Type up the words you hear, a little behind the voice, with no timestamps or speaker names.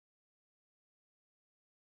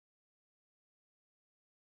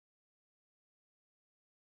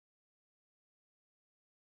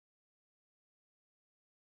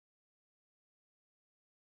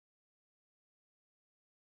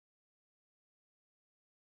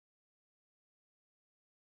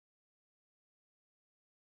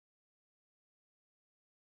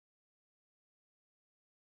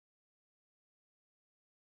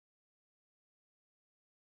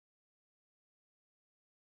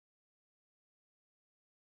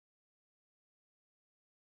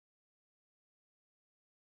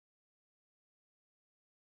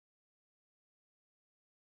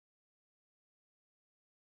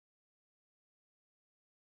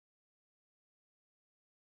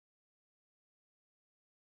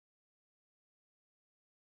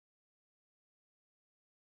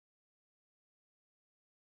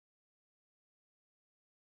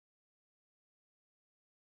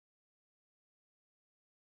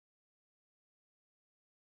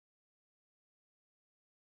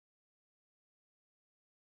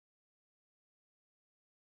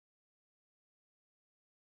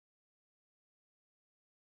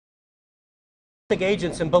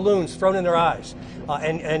agents and balloons thrown in their eyes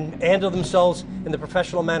and handle themselves in the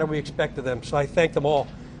professional manner we expect of them. So I thank them all,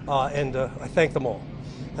 and I thank them all.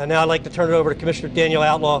 And now I'd like to turn it over to Commissioner Daniel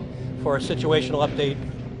Outlaw for a situational update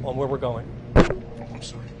on where we're going. I'm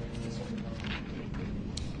sorry.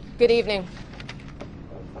 Good evening.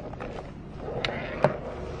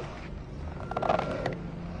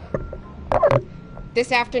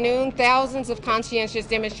 This afternoon, thousands of conscientious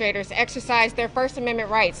demonstrators exercised their First Amendment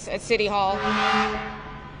rights at City Hall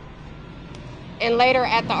and later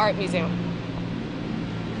at the Art Museum.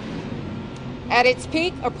 At its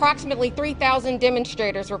peak, approximately 3,000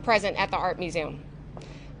 demonstrators were present at the Art Museum.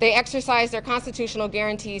 They exercised their constitutional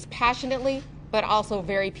guarantees passionately, but also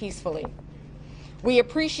very peacefully. We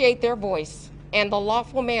appreciate their voice and the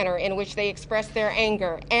lawful manner in which they expressed their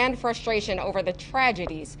anger and frustration over the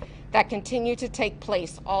tragedies that continue to take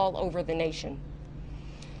place all over the nation.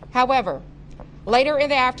 However, later in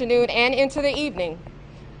the afternoon and into the evening,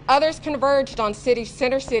 others converged on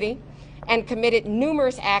Center City and committed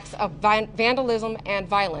numerous acts of vandalism and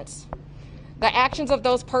violence. The actions of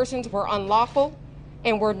those persons were unlawful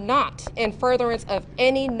and were not in furtherance of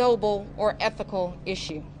any noble or ethical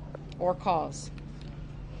issue or cause.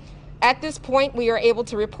 At this point, we are able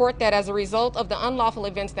to report that as a result of the unlawful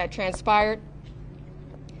events that transpired,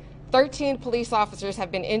 13 police officers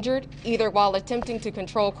have been injured, either while attempting to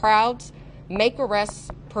control crowds, make arrests,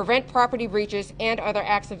 prevent property breaches, and other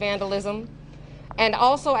acts of vandalism, and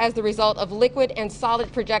also as the result of liquid and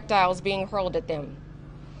solid projectiles being hurled at them.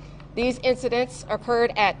 These incidents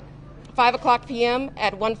occurred at 5:00 p.m.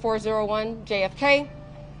 at 1401 JFK,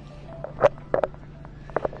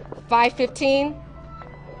 5:15,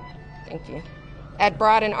 thank you, at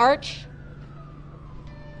Broad and Arch,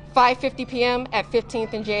 5:50 p.m. at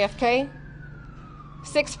 15th and JFK,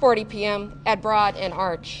 6:40 p.m. at Broad and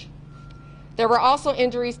Arch. There were also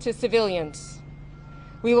injuries to civilians.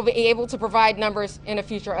 We will be able to provide numbers in a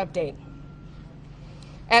future update.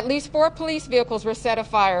 At least 4 police vehicles were set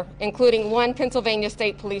afire, including 1 Pennsylvania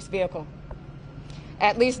State Police vehicle.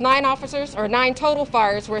 At least 9 total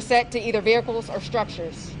fires were set to either vehicles or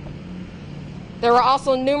structures. There were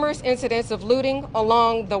also numerous incidents of looting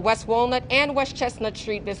along the West Walnut and West Chestnut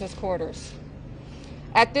Street business corridors.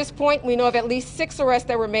 At this point, we know of at least 6 arrests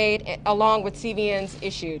that were made along with CVNs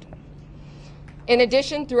issued. In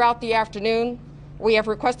addition, throughout the afternoon, we have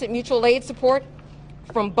requested mutual aid support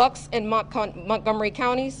from Bucks and Montgomery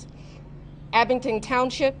counties, Abington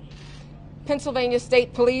Township, Pennsylvania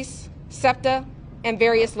State Police, SEPTA, and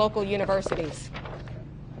various local universities.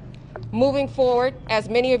 Moving forward, as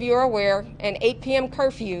many of you are aware, an 8 p.m.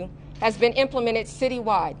 curfew has been implemented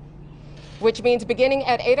citywide, which means beginning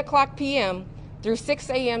at 8:00 p.m. through 6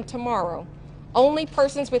 a.m. tomorrow, only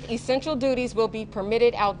persons with essential duties will be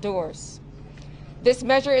permitted outdoors. This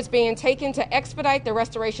measure is being taken to expedite the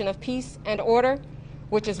restoration of peace and order,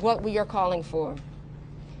 which is what we are calling for.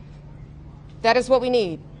 That is what we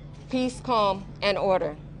need, peace, calm, and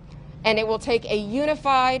order. And it will take a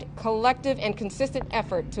unified, collective, and consistent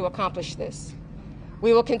effort to accomplish this.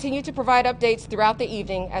 We will continue to provide updates throughout the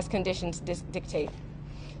evening as conditions dictate.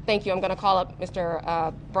 Thank you. I'm going to call up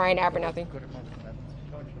Mr. Brian Abernathy.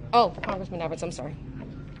 Oh, Congressman Evans, I'm sorry.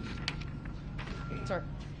 Sir.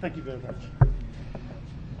 Thank you very much.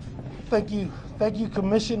 Thank you,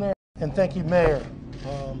 Commissioner, and thank you, Mayor.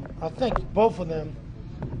 I thank both of them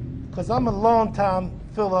because I'm a long-time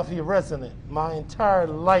Philadelphia resident. My entire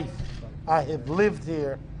life I have lived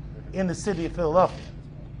here in the city of Philadelphia.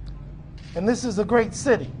 And this is a great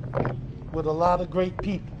city with a lot of great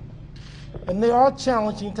people. And there are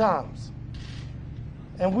challenging times.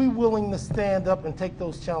 And we're willing to stand up and take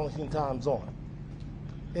those challenging times on.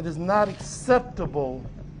 It is not acceptable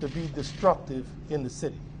to be destructive in the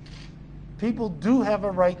city. People do have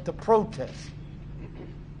a right to protest.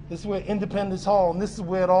 This is where Independence Hall, and this is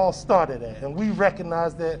where it all started at. And we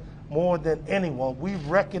recognize that more than anyone. We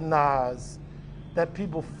recognize that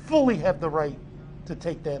people fully have the right to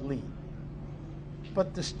take that lead.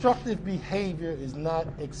 But destructive behavior is not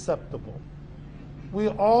acceptable.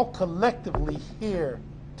 We're all collectively here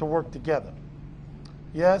to work together.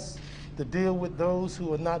 Yes, to deal with those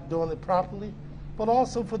who are not doing it properly, but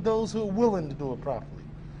also for those who are willing to do it properly.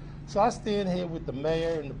 So I stand here with the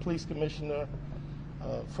mayor and the police commissioner,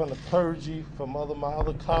 from the clergy, from my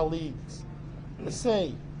other colleagues, to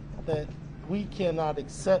say that we cannot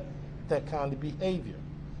accept that kind of behavior.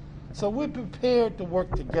 So we're prepared to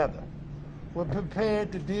work together. We're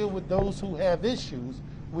prepared to deal with those who have issues.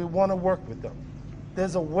 We want to work with them.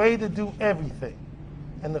 There's a way to do everything.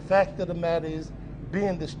 And the fact of the matter is,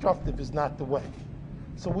 being destructive is not the way.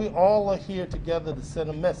 So we all are here together to send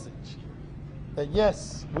a message that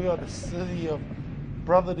yes, we are the city of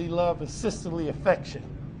brotherly love, and sisterly affection.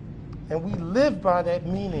 And we live by that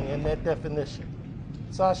meaning and that definition.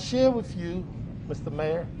 So I share with you, Mr.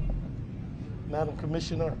 Mayor, Madam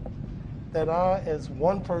Commissioner, that I, as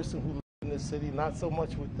one person who lives in this city, not so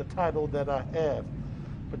much with the title that I have,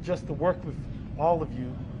 but just to work with all of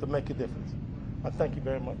you to make a difference. I thank you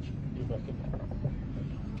very much. You're welcome.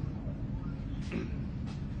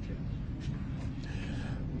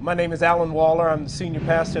 My name is Alan Waller. I'm the senior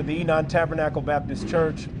pastor of the Enon Tabernacle Baptist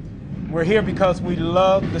Church. We're here because we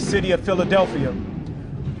love the city of Philadelphia.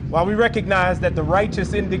 While we recognize that the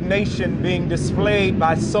righteous indignation being displayed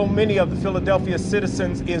by so many of the Philadelphia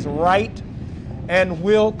citizens is right and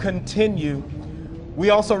will continue, we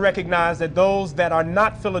also recognize that those that are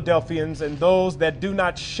not Philadelphians and those that do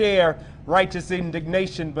not share righteous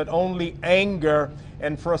indignation but only anger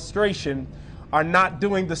and frustration are not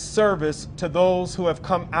doing the service to those who have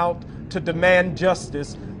come out to demand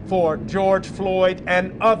justice for George Floyd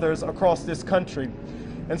and others across this country.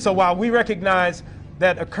 And so while we recognize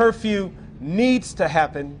that a curfew needs to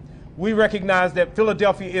happen, we recognize that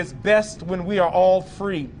Philadelphia is best when we are all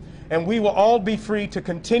free. And we will all be free to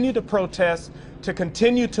continue to protest, to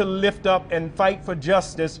continue to lift up and fight for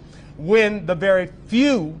justice when the very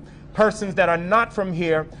few persons that are not from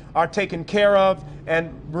here are taken care of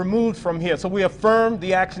and removed from here. So we affirm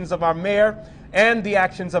the actions of our mayor and the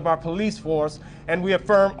actions of our police force, and we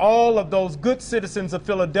affirm all of those good citizens of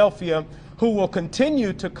Philadelphia who will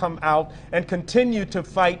continue to come out and continue to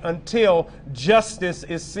fight until justice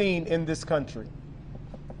is seen in this country.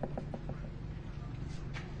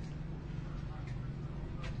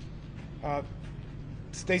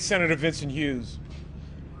 State Senator Vincent Hughes.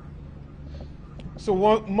 So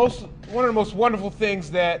one of the most wonderful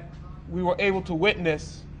things that we were able to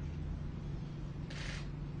witness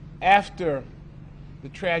after the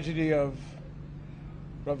tragedy of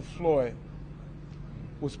Brother Floyd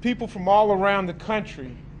was people from all around the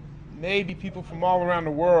country, maybe people from all around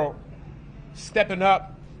the world, stepping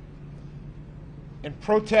up and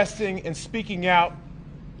protesting and speaking out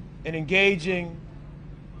and engaging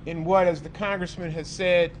in what, as the congressman has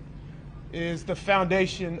said, is the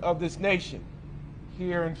foundation of this nation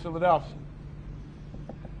here in Philadelphia.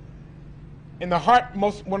 And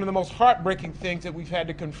one of the most heartbreaking things that we've had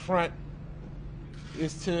to confront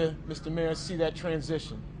is to, Mr. Mayor, see that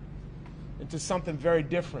transition into something very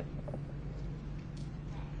different.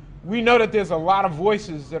 We know that there's a lot of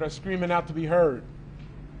voices that are screaming out to be heard.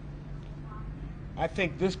 I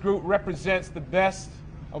think this group represents the best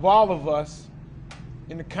of all of us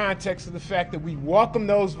in the context of the fact that we welcome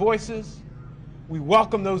those voices, we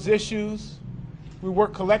welcome those issues, we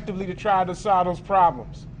work collectively to try to solve those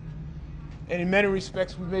problems. And in many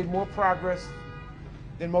respects, we've made more progress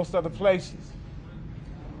than most other places.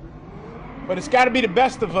 But it's got to be the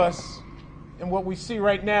best of us, and what we see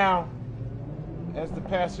right now, as the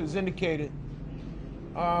pastor has indicated,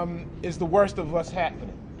 is the worst of us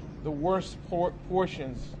happening, the worst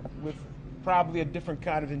portions with probably a different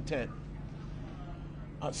kind of intent.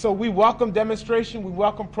 So we welcome demonstration, we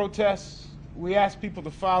welcome protests. We ask people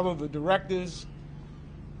to follow the directives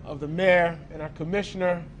of the mayor and our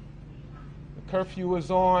commissioner. The curfew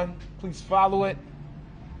is on, please follow it.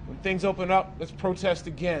 When things open up, let's protest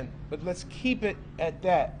again. But let's keep it at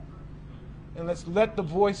that. And let's let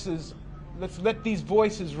these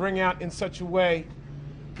voices ring out in such a way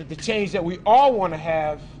that the change that we all want to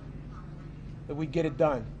have, that we get it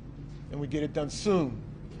done. And we get it done soon.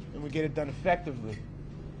 And we get it done effectively.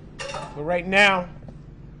 But right now,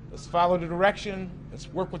 let's follow the direction. Let's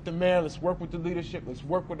work with the mayor. Let's work with the leadership. Let's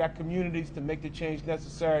work with our communities to make the change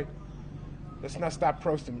necessary. Let's not stop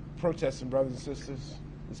protesting, brothers and sisters.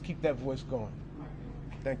 Let's keep that voice going.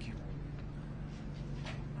 Thank you.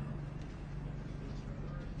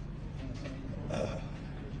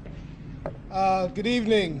 Good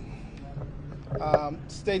evening,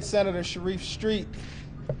 State Senator Sharif Street.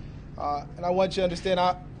 And I want you to understand,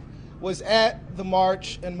 I was at the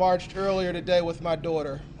march and marched earlier today with my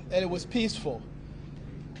daughter, and it was peaceful.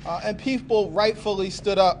 And people rightfully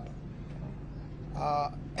stood up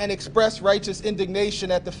and expressed righteous indignation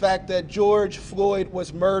at the fact that George Floyd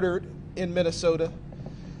was murdered in Minnesota,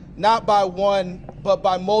 not by one, but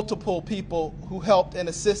by multiple people who helped and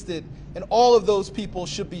assisted, and all of those people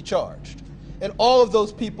should be charged. And all of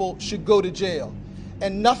those people should go to jail.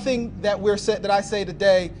 And nothing that I say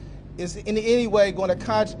today is in any way going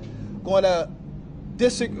to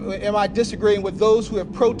am I disagreeing with those who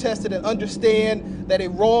have protested and understand that a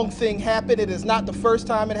wrong thing happened. It is not the first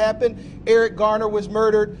time it happened. Eric Garner was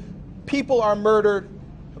murdered. People are murdered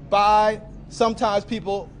by sometimes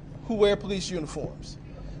people who wear police uniforms.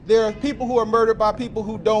 There are people who are murdered by people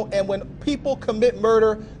who don't, and when people commit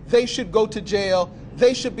murder, they should go to jail,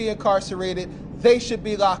 they should be incarcerated, they should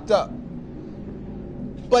be locked up.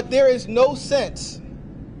 But there is no sense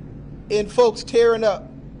in folks tearing up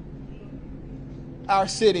our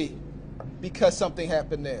city because something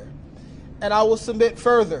happened there. And I will submit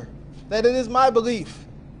further that it is my belief,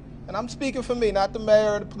 and I'm speaking for me, not the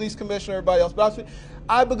mayor, the police commissioner, everybody else, but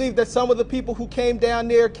I believe that some of the people who came down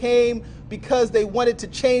there came because they wanted to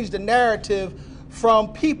change the narrative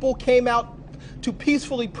from people came out to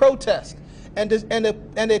peacefully protest and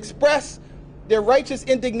express their righteous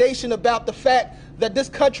indignation about the fact that this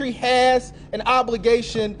country has an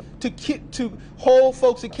obligation to hold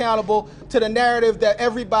folks accountable to the narrative that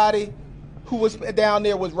everybody who was down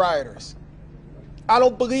there was rioters. I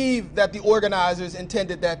don't believe that the organizers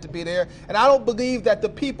intended that to be there, and I don't believe that the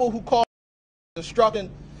people who called destruction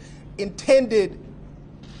intended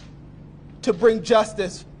to bring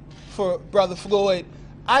justice for Brother Floyd.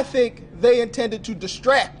 I think they intended to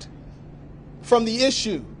distract from the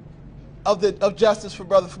issue of justice for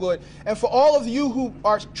Brother Floyd. And for all of you who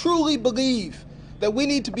are truly believe that we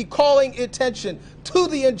need to be calling attention to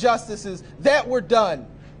the injustices that were done,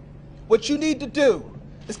 what you need to do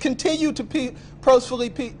is continue to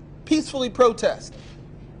peacefully protest,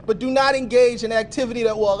 but do not engage in activity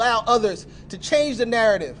that will allow others to change the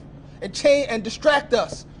narrative and distract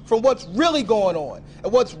us from what's really going on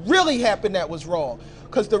and what's really happened that was wrong.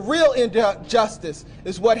 Because the real injustice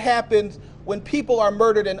is what happens when people are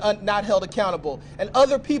murdered and not held accountable. And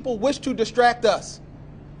other people wish to distract us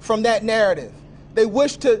from that narrative. They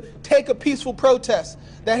wish to take a peaceful protest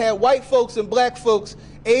that had white folks and black folks,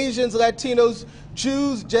 Asians, Latinos,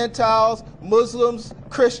 Jews, Gentiles, Muslims,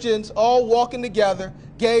 Christians, all walking together,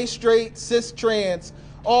 gay, straight, cis, trans,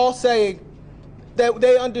 all saying that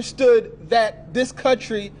they understood that this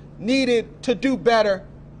country needed to do better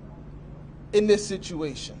in this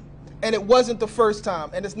situation. And it wasn't the first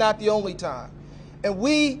time, and it's not the only time. And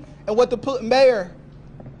what the mayor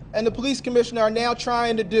and the police commissioner are now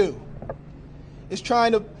trying to do is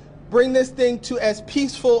trying to bring this thing to as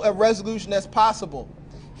peaceful a resolution as possible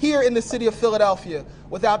here in the city of Philadelphia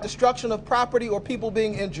without destruction of property or people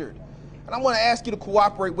being injured. And I want to ask you to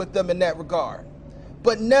cooperate with them in that regard.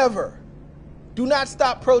 But never, do not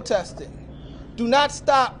stop protesting. Do not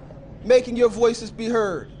stop making your voices be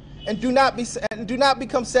heard. And do not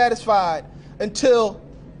become satisfied until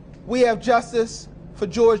we have justice for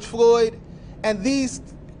George Floyd and these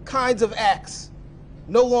kinds of acts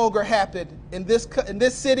no longer happen in this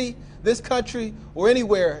city, this country, or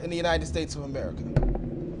anywhere in the United States of America.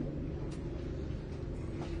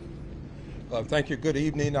 Thank you. Good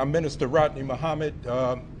evening. I'm Minister Rodney Muhammad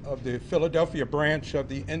of the Philadelphia branch of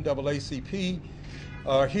the NAACP,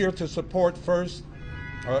 here to support first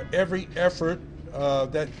every effort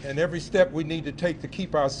and every step we need to take to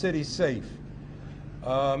keep our city safe.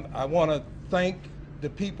 I want to thank the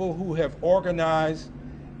people who have organized,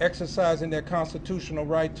 exercising their constitutional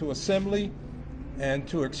right to assembly and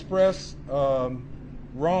to express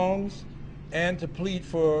wrongs and to plead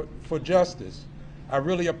for justice. I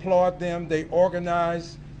really applaud them. They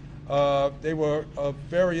organized. They were of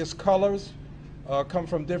various colors, come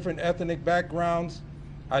from different ethnic backgrounds.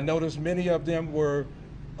 I noticed many of them were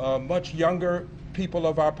much younger people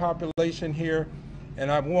of our population here,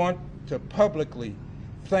 and I want to publicly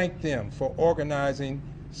thank them for organizing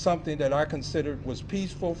something that I considered was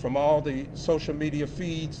peaceful from all the social media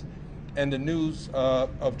feeds and the news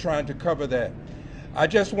of trying to cover that. I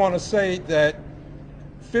just want to say that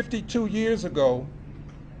 52 years ago,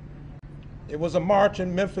 it was a march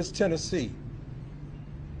in Memphis, Tennessee,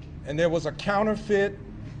 and there was a counterfeit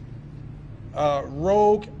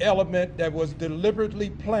rogue element that was deliberately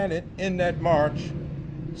planted in that march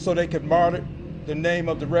so they could martyr the name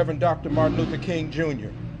of the Reverend Dr. Martin Luther King Jr.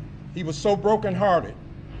 He was so brokenhearted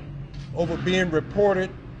over being reported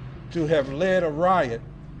to have led a riot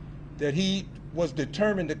that he was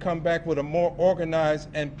determined to come back with a more organized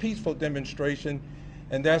and peaceful demonstration,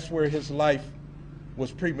 and that's where his life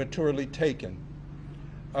was prematurely taken.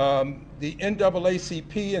 The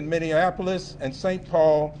NAACP in Minneapolis and St.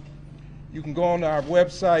 Paul, you can go on our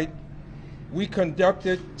website. We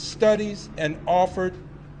conducted studies and offered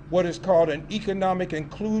what is called an economic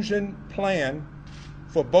inclusion plan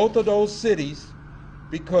for both of those cities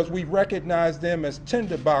because we recognize them as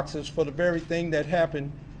tinderboxes for the very thing that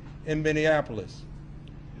happened in Minneapolis.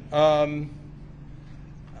 I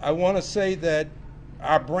want to say that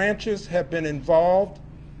our branches have been involved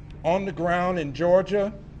on the ground in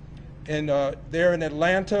Georgia, and there in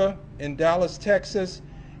Atlanta, in Dallas, Texas,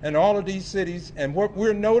 and all of these cities. And what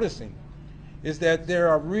we're noticing is that there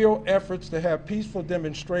are real efforts to have peaceful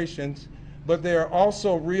demonstrations, but there are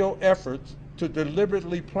also real efforts to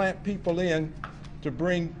deliberately plant people in to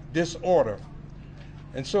bring disorder.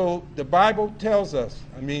 And so the Bible tells us,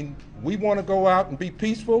 I mean, we want to go out and be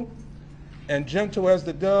peaceful and gentle as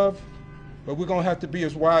the dove, but we're going to have to be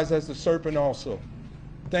as wise as the serpent also.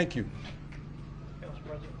 Thank you.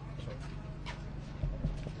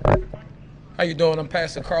 How you doing? I'm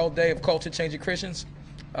Pastor Carl Day of Culture Changing Christians,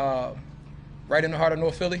 right in the heart of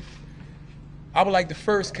North Philly. I would like to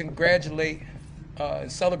first congratulate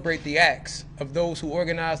and celebrate the acts of those who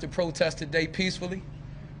organized the protest today peacefully,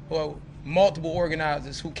 or multiple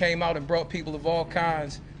organizers who came out and brought people of all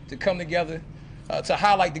kinds to come together to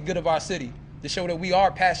highlight the good of our city, to show that we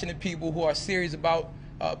are passionate people who are serious about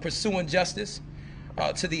pursuing justice.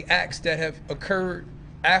 To the acts that have occurred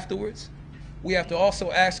afterwards, we have to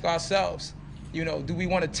also ask ourselves, you know, do we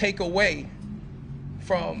want to take away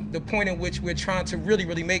from the point in which we're trying to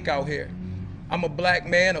really make out here? I'm a black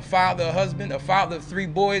man, a father, a husband, a father of 3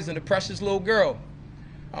 boys, and a precious little girl.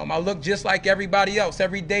 I look just like everybody else,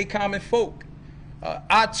 everyday common folk.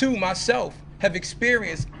 I too, myself, have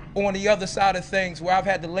experienced on the other side of things where I've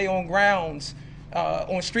had to lay on grounds,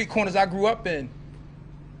 on street corners I grew up in,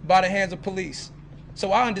 by the hands of police.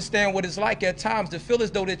 So I understand what it's like at times to feel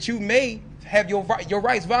as though that you may have your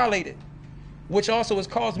rights violated, which also has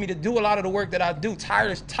caused me to do a lot of the work that I do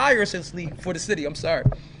tirelessly for the city. I'm sorry.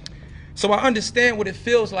 So I understand what it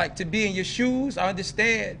feels like to be in your shoes. I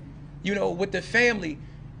understand, you know, what the family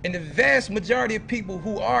and the vast majority of people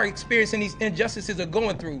who are experiencing these injustices are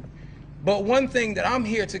going through. But one thing that I'm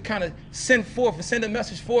here to kind of send a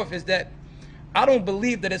message forth is that I don't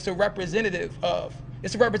believe that it's a representative of,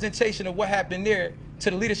 it's a representation of what happened there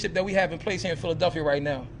to the leadership that we have in place here in Philadelphia right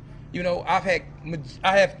now. You know, I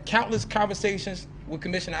have countless conversations with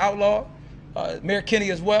Commissioner Outlaw, Mayor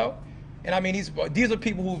Kinney as well. And I mean, these are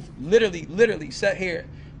people who've literally sat here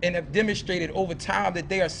and have demonstrated over time that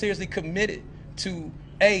they are seriously committed to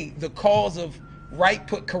the cause of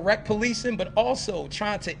correct policing, but also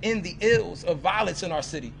trying to end the ills of violence in our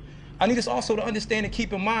city. I need us also to understand and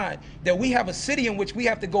keep in mind that we have a city in which we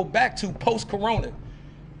have to go back to post-corona.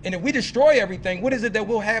 And if we destroy everything, what is it that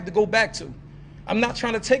we'll have to go back to? I'm not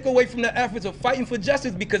trying to take away from the efforts of fighting for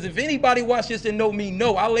justice, because if anybody watch this and know me,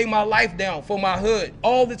 know I lay my life down for my hood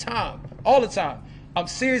all the time. I'm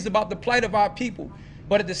serious about the plight of our people.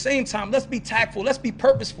 But at the same time, let's be tactful, let's be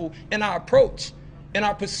purposeful in our approach, in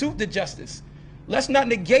our pursuit to justice. Let's not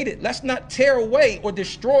negate it. Let's not tear away or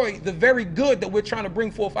destroy the very good that we're trying to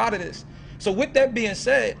bring forth out of this. So with that being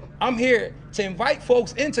said, I'm here to invite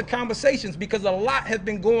folks into conversations, because a lot has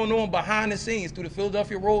been going on behind the scenes through the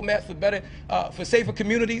Philadelphia Roadmap for safer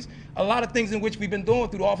communities. A lot of things in which we've been doing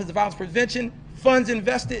through the Office of Violence Prevention, funds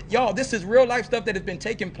invested. Y'all, this is real life stuff that has been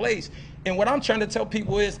taking place. And what I'm trying to tell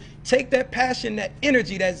people is take that passion, that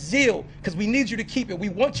energy, that zeal, because we need you to keep it. We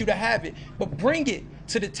want you to have it, but bring it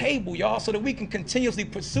to the table, y'all, so that we can continuously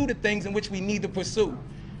pursue the things in which we need to pursue.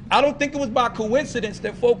 I don't think it was by coincidence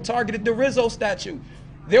that folk targeted the Rizzo statue.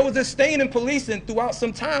 There was a stain in policing throughout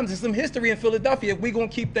some times and some history in Philadelphia if we're going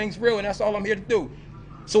to keep things real, and that's all I'm here to do.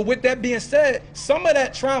 So with that being said, some of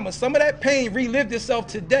that trauma, some of that pain relived itself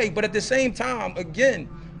today, but at the same time, again,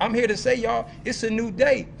 I'm here to say, y'all, it's a new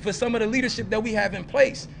day for some of the leadership that we have in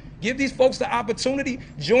place. Give these folks the opportunity,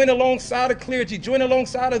 join alongside of clergy, join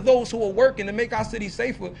alongside of those who are working to make our city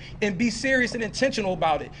safer, and be serious and intentional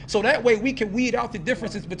about it. So that way we can weed out the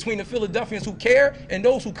differences between the Philadelphians who care and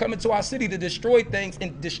those who come into our city to destroy things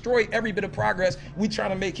and destroy every bit of progress we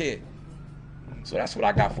trying to make here. So that's what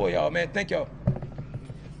I got for y'all, man. Thank y'all.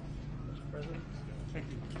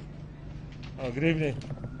 Good evening.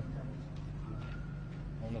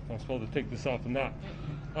 I don't know if I'm supposed to take this off or not.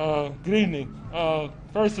 Good evening.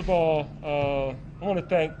 First of all, I want to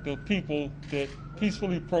thank the people that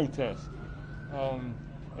peacefully protest.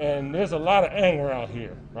 And there's a lot of anger out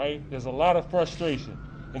here, right? There's a lot of frustration.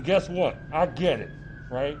 And guess what? I get it,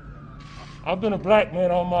 right? I've been a black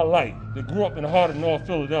man all my life that grew up in the heart of North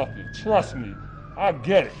Philadelphia. Trust me, I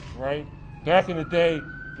get it, right? Back in the day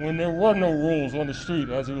when there were no rules on the street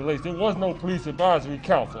as it relates, there was no police advisory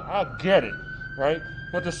council. I get it, right?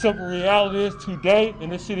 But the simple reality is today in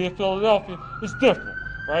the city of Philadelphia, it's different,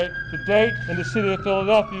 right? Today in the city of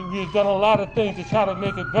Philadelphia, we have done a lot of things to try to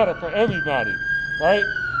make it better for everybody, right?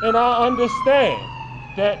 And I understand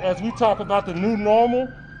that as we talk about the new normal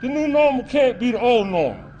can't be the old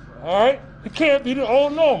normal, all right? It can't be the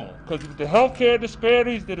old normal, because with the healthcare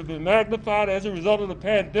disparities that have been magnified as a result of the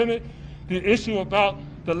pandemic, the issue about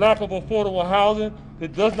the lack of affordable housing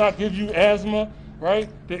that does not give you asthma, right?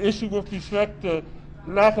 The issue with respect to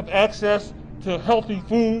lack of access to healthy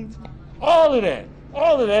foods, All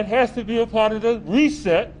of that has to be a part of the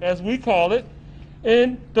reset, as we call it,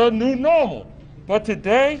 in the new normal. But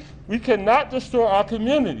today, we cannot destroy our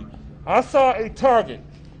community. I saw a Target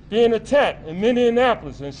being attacked in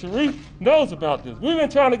Minneapolis, and Sharif knows about this. We've been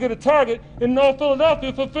trying to get a Target in North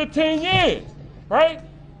Philadelphia for 15 years, right?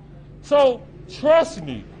 So trust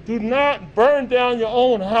me, do not burn down your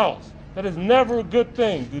own house. That is never a good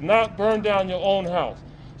thing. Do not burn down your own house.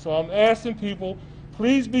 So I'm asking people,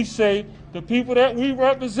 please be safe. The people that we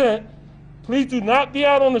represent, please do not be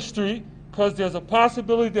out on the street, because there's a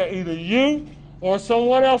possibility that either you or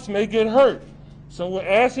someone else may get hurt. So we're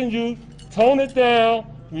asking you, tone it down.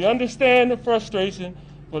 We understand the frustration,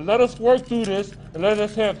 but let us work through this and let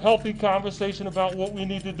us have healthy conversation about what we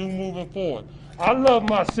need to do moving forward. I love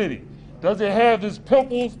my city. Does it have its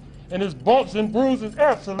pimples and its bumps and bruises?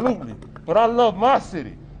 Absolutely. But I love my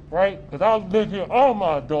city, right? Because I've lived here all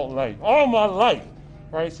my adult life, all my life,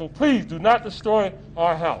 right? So please do not destroy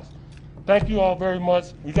our house. Thank you all very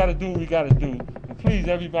much. We got to do what we got to do. And please,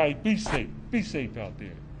 everybody, be safe. Be safe out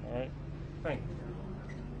there, all right? Thank you.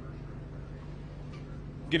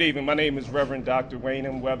 Good evening. My name is Reverend Dr. Wayne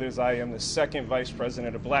M. Weathers. I am the second Vice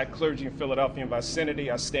President of Black Clergy in Philadelphia and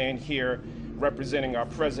Vicinity. I stand here representing our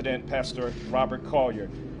President, Pastor Robert Collier.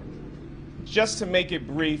 Just to make it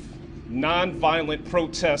brief, nonviolent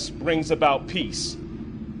protest brings about peace.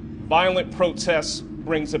 Violent protest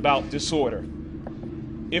brings about disorder.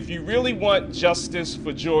 If you really want justice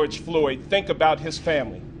for George Floyd, think about his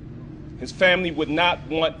family. His family would not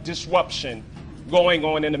want disruption going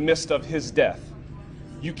on in the midst of his death.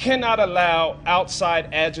 You cannot allow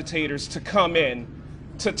outside agitators to come in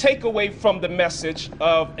to take away from the message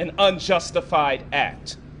of an unjustified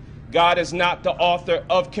act. God is not the author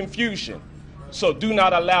of confusion, so do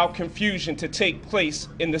not allow confusion to take place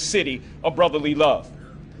in the city of brotherly love.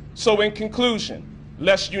 So in conclusion,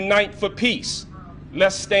 let's unite for peace.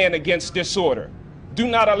 Let's stand against disorder. Do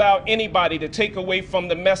not allow anybody to take away from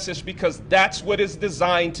the message, because that's what it's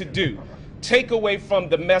designed to do. Take away from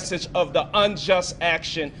the message of the unjust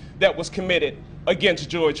action that was committed against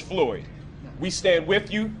George Floyd. We stand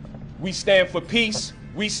with you. We stand for peace.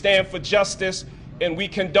 We stand for justice, and we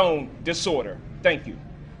condone disorder. Thank you.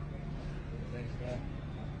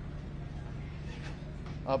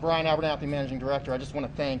 Brian Abernathy, Managing Director. I just want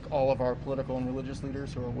to thank all of our political and religious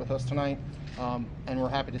leaders who are with us tonight, and we're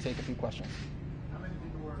happy to take a few questions. How many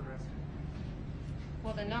people were arrested?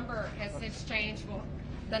 Well, the number has since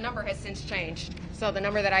changed. So the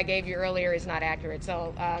number that I gave you earlier is not accurate.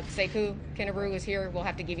 So Sekou Kinaru is here. We'll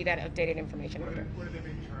have to give you that updated information. What are they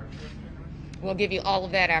being charged with? We'll give you all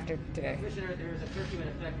of that after today. Commissioner, there is a curfew in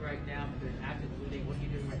effect right now. There's active looting. What are you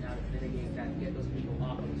doing right now to mitigate that, get those people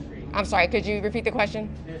off of the street? I'm sorry, could you repeat the question?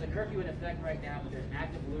 There's a curfew in effect right now, but there's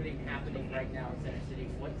active looting happening right now in Center City.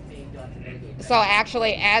 What's being done to mitigate that? So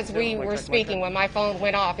actually, as we were speaking, when my phone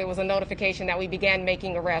went off, it was a notification that we began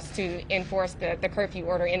making arrests to enforce the curfew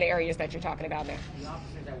order in the areas that you're talking about now. The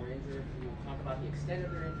officers that were injured, can you talk about the extent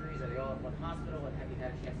of their injuries? Are they all at one hospital? And have you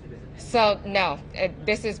had a chance to visit them? So no,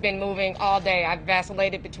 this has been moving all day. I've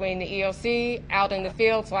vacillated between the EOC, out in the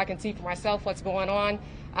field, so I can see for myself what's going on.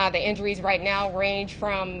 The injuries right now range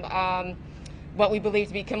from what we believe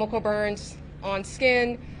to be chemical burns on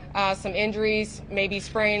skin, some injuries, maybe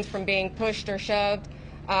sprains from being pushed or shoved.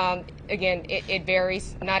 Again, it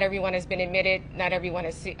varies. Not everyone has been admitted. Not everyone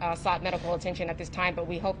has sought medical attention at this time, but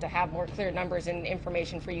we hope to have more clear numbers and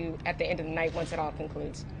information for you at the end of the night once it all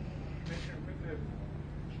concludes. Commissioner, with the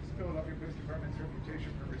Philadelphia Police Department's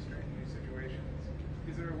reputation for restraining these situations,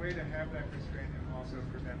 is there a way to have that restraint and also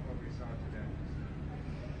prevent what we saw today?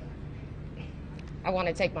 I want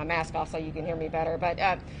to take my mask off so you can hear me better. But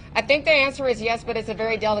I think the answer is yes, but it's a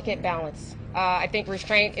very delicate balance. I think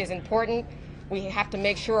restraint is important. We have to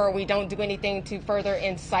make sure we don't do anything to further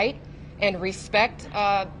incite and respect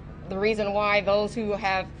the reason why those who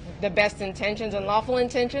have the best intentions and lawful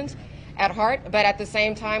intentions at heart. But at the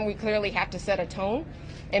same time, we clearly have to set a tone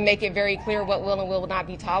and make it very clear what will and will not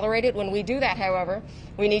be tolerated. When we do that, however,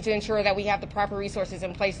 we need to ensure that we have the proper resources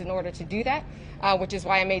in place in order to do that, which is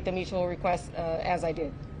why I made the mutual request as I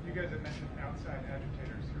did. You guys have mentioned outside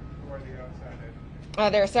agitators. Who are the outside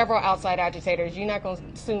agitators? There are several outside agitators. You're not going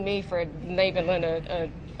to sue me for labeling a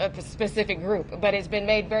specific group, but it's been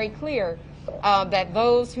made very clear that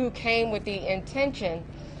those who came with the intention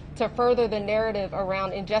to further the narrative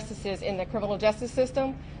around injustices in the criminal justice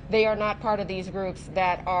system, they are not part of these groups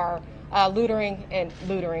that are loitering and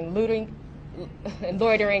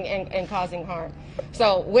causing harm.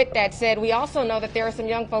 So with that said, we also know that there are some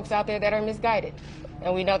young folks out there that are misguided.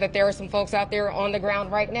 And we know that there are some folks out there on the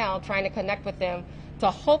ground right now trying to connect with them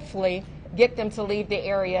to hopefully get them to leave the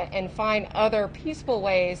area and find other peaceful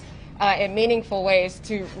ways and meaningful ways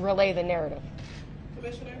to relay the narrative.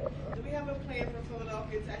 Commissioner, do we have a plan for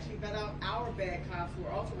Philadelphia to actually vet out our bad cops who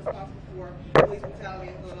are also responsible for police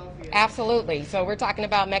brutality in Philadelphia? Absolutely. So we're talking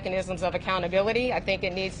about mechanisms of accountability. I think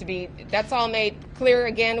it needs to be, that's all made clear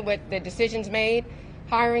again with the decisions made,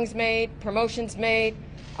 hirings made, promotions made,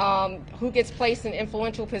 who gets placed in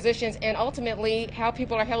influential positions, and ultimately how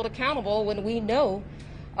people are held accountable when we know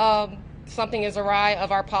something is awry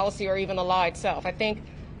of our policy or even the law itself. I think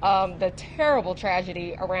the terrible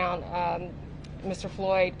tragedy around Mr.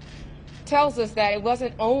 Floyd tells us that it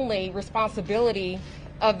wasn't only responsibility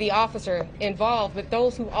of the officer involved, but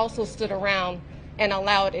those who also stood around and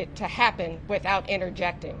allowed it to happen without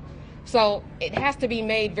interjecting. So it has to be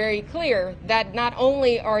made very clear that not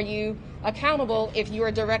only are you accountable if you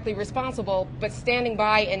are directly responsible, but standing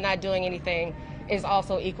by and not doing anything is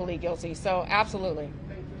also equally guilty. So absolutely.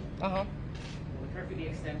 Will the curfew be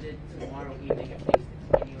extended tomorrow evening if things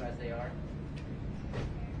continue as they are?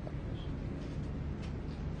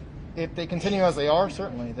 If they continue as they are,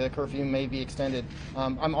 certainly the curfew may be extended.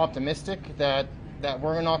 I'm optimistic that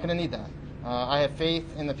we're not going to need that. I have faith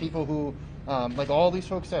in the people who, like all these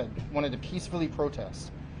folks said, wanted to peacefully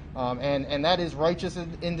protest. And that is righteous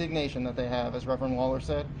indignation that they have, as Reverend Waller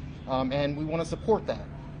said, and we want to support that.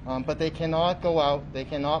 But they cannot go out, they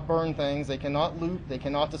cannot burn things, they cannot loot, they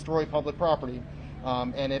cannot destroy public property.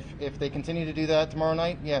 And if they continue to do that tomorrow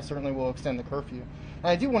night, yeah, certainly we'll extend the curfew. And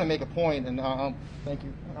I do want to make a point, and thank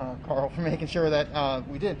you, Carl, for making sure that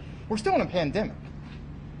we did. We're still in a pandemic.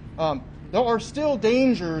 There are still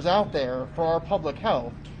dangers out there for our public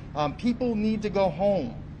health. People need to go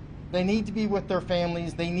home. They need to be with their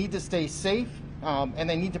families. They need to stay safe, and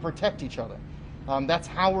they need to protect each other. That's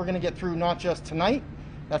how we're going to get through not just tonight,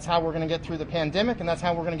 that's how we're going to get through the pandemic, and that's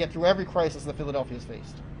how we're going to get through every crisis that Philadelphia has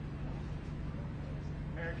faced.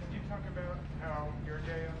 Mayor, can you talk about how your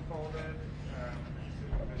day unfolded?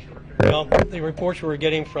 Well, the reports we were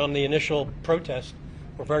getting from the initial protest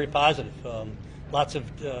were very positive. Lots of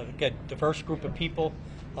diverse group of people,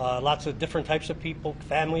 lots of different types of people,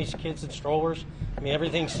 families, kids, and strollers. I mean,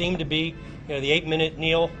 everything seemed to be, the 8-minute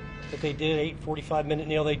kneel that they did, 45-minute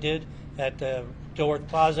kneel they did at Dilworth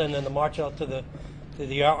Plaza, and then the march out to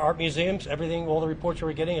the art museums. Everything, all the reports we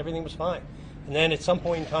were getting, everything was fine. And then at some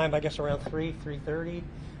point in time, I guess around 3:30,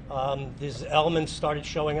 these elements started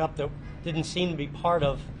showing up that didn't seem to be part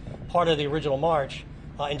of the original march,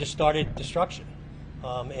 and just started destruction.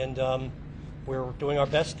 We're doing our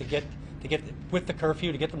best to get with the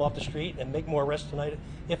curfew to get them off the street and make more arrests tonight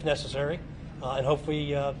if necessary, and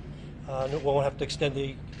hopefully we won't have to extend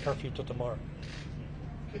the curfew till tomorrow.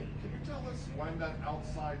 Can you tell us when that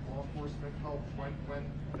outside law enforcement help, when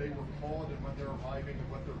they were called and when they're arriving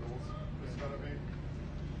and what their rules is going to be?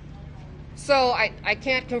 So I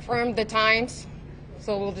can't confirm the times,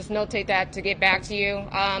 so we'll just notate that to get back to you.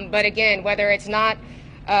 But again, whether it's not,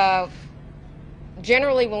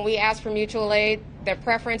 generally when we ask for mutual aid, the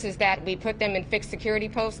preference is that we put them in fixed security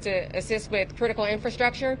posts to assist with critical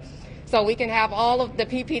infrastructure, so we can have all of the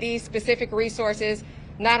PPD specific resources,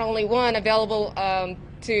 not only one available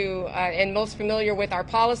and most familiar with our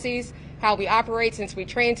policies, how we operate since we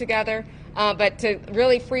train together, but to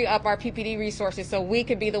really free up our PPD resources so we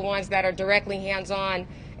could be the ones that are directly hands-on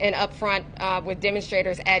and upfront with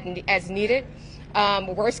demonstrators as needed.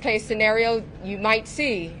 Worst case scenario, you might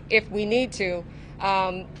see, if we need to,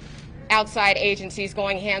 outside agencies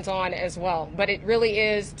going hands-on as well. But it really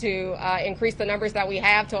is to increase the numbers that we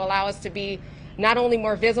have to allow us to be not only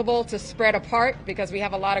more visible, to spread apart because we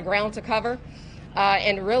have a lot of ground to cover,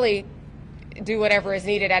 and really do whatever is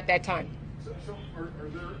needed at that time. So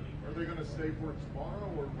are they going to stay for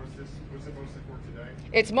tomorrow, or was it mostly for today?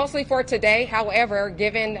 It's mostly for today. However,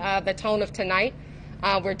 given the tone of tonight,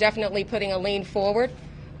 we're definitely putting a lean forward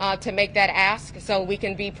to make that ask so we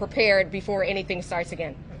can be prepared before anything starts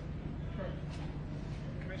again.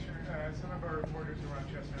 Commissioner, some of our reporters who were on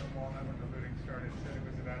Chestnut and Walnut when the looting started said it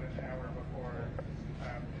was about an hour before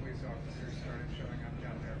police officers started showing up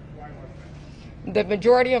down there. Why was that? The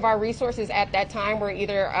majority of our resources at that time were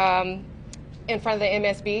either in front of the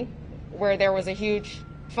MSB, where there was a huge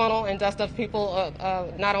funnel and dust of people,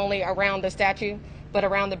 not only around the statue, but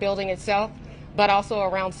around the building itself, but also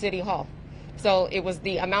around City Hall. So it was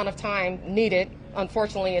the amount of time needed.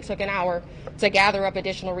 Unfortunately, it took an hour to gather up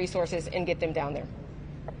additional resources and get them down there.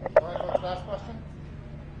 All right, folks, last question.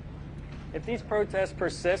 If these protests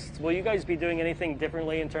persist, will you guys be doing anything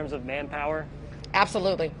differently in terms of manpower?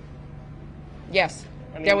 Absolutely. Yes.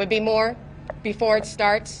 There would be more before it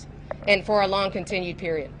starts and for a long continued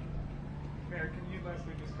period. Mayor, can you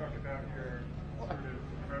lastly just talk about your sort of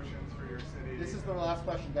instructions for your city? This is the last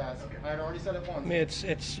question, guys. Okay. I had already said it once. I mean,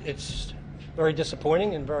 it's very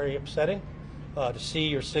disappointing and very upsetting to see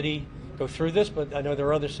your city go through this, but I know there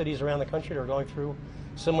are other cities around the country that are going through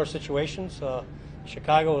similar situations,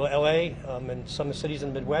 Chicago, LA, and some of the cities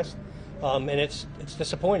in the Midwest, and it's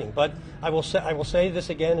disappointing. But I will say this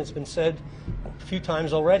again, it's been said a few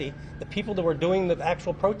times already, the people that were doing the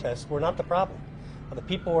actual protests were not the problem. The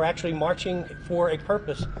people who were actually marching for a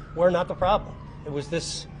purpose were not the problem. It was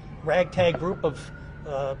this ragtag group of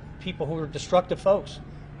people who were destructive folks,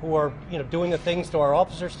 who are doing the things to our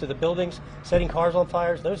officers, to the buildings, setting cars on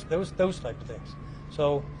fires, those type of things.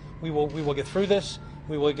 So we will get through this.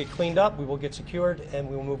 We will get cleaned up. We will get secured, and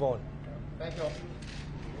we will move on. Thank you all.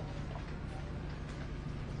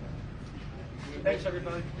 Thanks,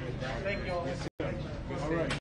 everybody. Thank you all. All right.